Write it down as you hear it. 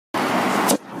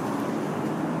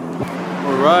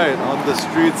Alright, on the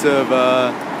streets of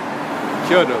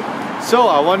Kyoto. So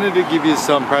I wanted to give you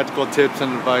some practical tips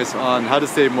and advice on how to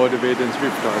stay motivated in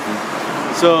street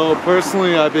photography. So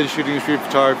personally, I've been shooting street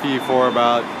photography for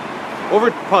about over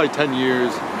probably 10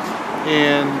 years,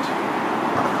 and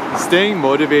staying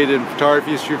motivated in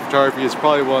street photography is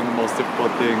probably one of the most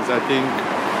difficult things. I think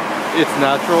it's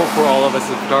natural for all of us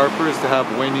as photographers to have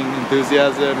waning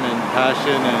enthusiasm and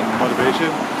passion and motivation.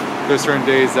 There's certain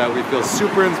days that we feel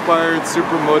super inspired,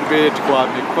 super motivated to go out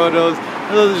and make photos,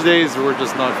 and other days we're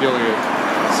just not feeling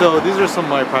it. So these are some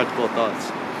of my practical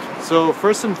thoughts. So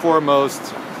first and foremost,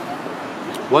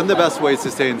 one of the best ways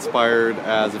to stay inspired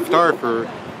as a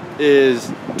photographer is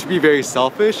to be very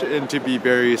selfish and to be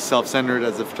very self-centered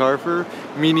as a photographer,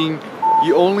 meaning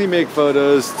you only make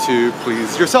photos to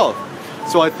please yourself.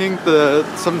 So I think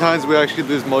sometimes we actually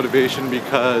lose motivation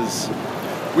because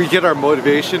we get our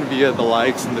motivation via the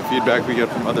likes and the feedback we get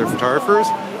from other photographers.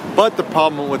 But the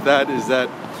problem with that is that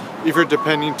if you're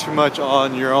depending too much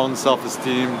on your own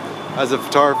self-esteem as a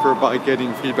photographer by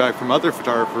getting feedback from other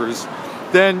photographers,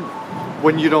 then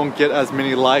when you don't get as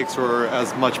many likes or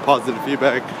as much positive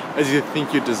feedback as you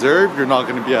think you deserve, you're not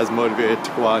going to be as motivated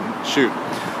to go out and shoot.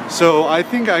 So I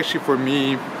think actually for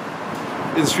me,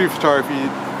 in street photography,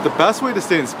 the best way to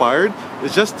stay inspired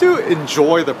is just to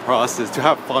enjoy the process, to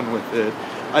have fun with it.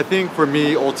 I think for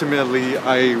me, ultimately,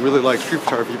 I really like street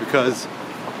photography because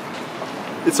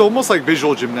it's almost like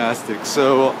visual gymnastics.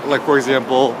 So, like for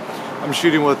example, I'm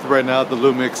shooting with right now the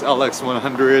Lumix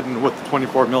LX100 and with the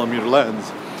 24mm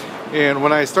lens. And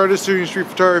when I started shooting street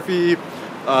photography,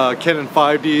 Canon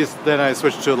 5Ds, then I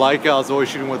switched to Leica. I was always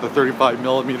shooting with a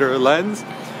 35mm lens.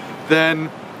 Then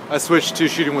I switched to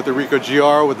shooting with the Ricoh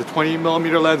GR with a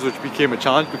 20mm lens, which became a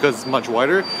challenge because it's much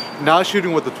wider. Now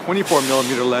shooting with a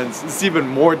 24mm lens is even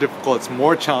more difficult, it's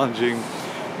more challenging.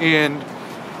 And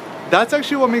that's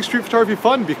actually what makes street photography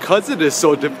fun, because it is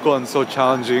so difficult and so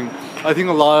challenging. I think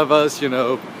a lot of us,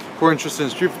 who are interested in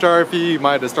street photography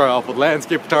might have started off with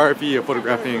landscape photography or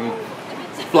photographing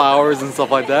flowers and stuff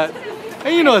like that.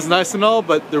 And it's nice and all,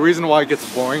 but the reason why it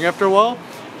gets boring after a while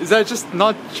is that it's just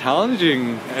not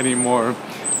challenging anymore.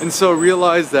 And so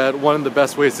realize that one of the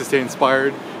best ways to stay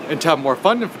inspired and to have more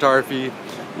fun in photography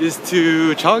is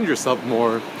to challenge yourself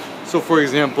more. So for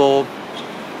example,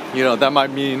 that might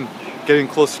mean getting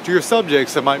closer to your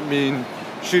subjects. That might mean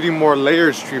shooting more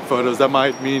layered street photos. That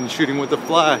might mean shooting with a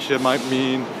flash. It might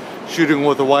mean shooting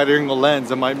with a wider angle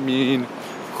lens. It might mean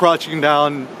crouching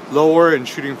down lower and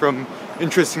shooting from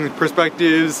interesting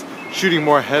perspectives, shooting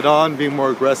more head-on, being more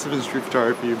aggressive in street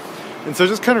photography. And so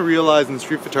just kind of realize in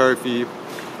street photography,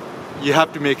 you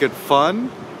have to make it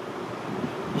fun.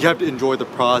 You have to enjoy the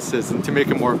process, and to make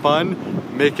it more fun,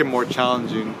 make it more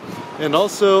challenging. And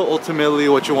also, ultimately,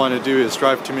 what you want to do is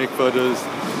strive to make photos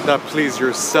that please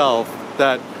yourself.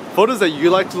 That photos that you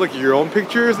like to look at your own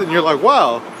pictures and you're like,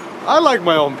 wow, I like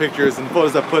my own pictures, and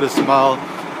photos that put a smile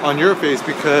on your face.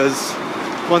 Because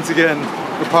once again,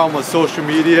 the problem with social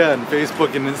media and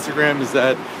Facebook and Instagram is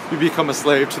that you become a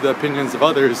slave to the opinions of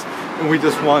others, and we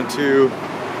just want to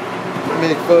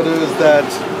make photos that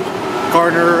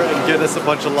garner and get us a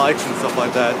bunch of likes and stuff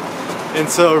like that. And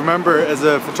so remember, as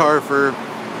a photographer,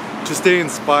 to stay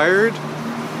inspired,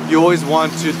 you always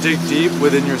want to dig deep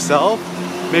within yourself,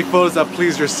 make photos that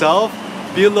please yourself,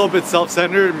 be a little bit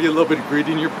self-centered and be a little bit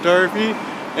greedy in your photography,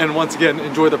 and once again,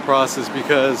 enjoy the process,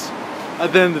 because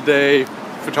at the end of the day,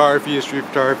 photography, street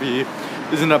photography,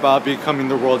 isn't about becoming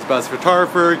the world's best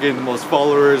photographer, getting the most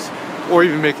followers, or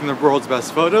even making the world's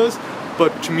best photos.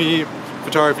 But to me,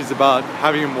 photography is about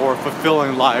having a more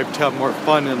fulfilling life, to have more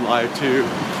fun in life, to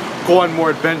go on more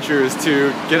adventures,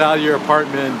 to get out of your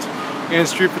apartment. And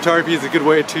street photography is a good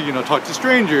way to, talk to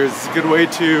strangers.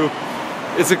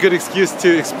 It's a good excuse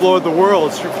to explore the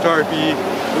world. Street photography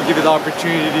will give you the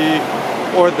opportunity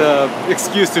or the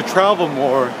excuse to travel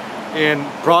more and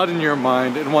broaden your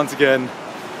mind. And once again,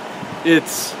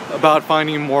 it's about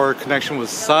finding more connection with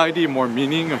society, more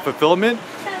meaning and fulfillment.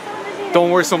 Don't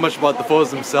worry so much about the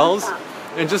photos themselves,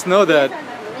 and just know that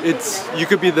you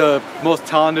could be the most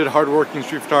talented, hardworking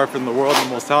street photographer in the world, the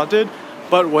most talented,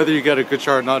 but whether you get a good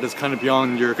shot or not is kind of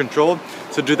beyond your control.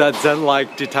 So do that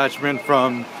Zen-like detachment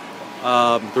from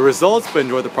the results, but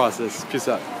enjoy the process. Peace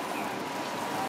out.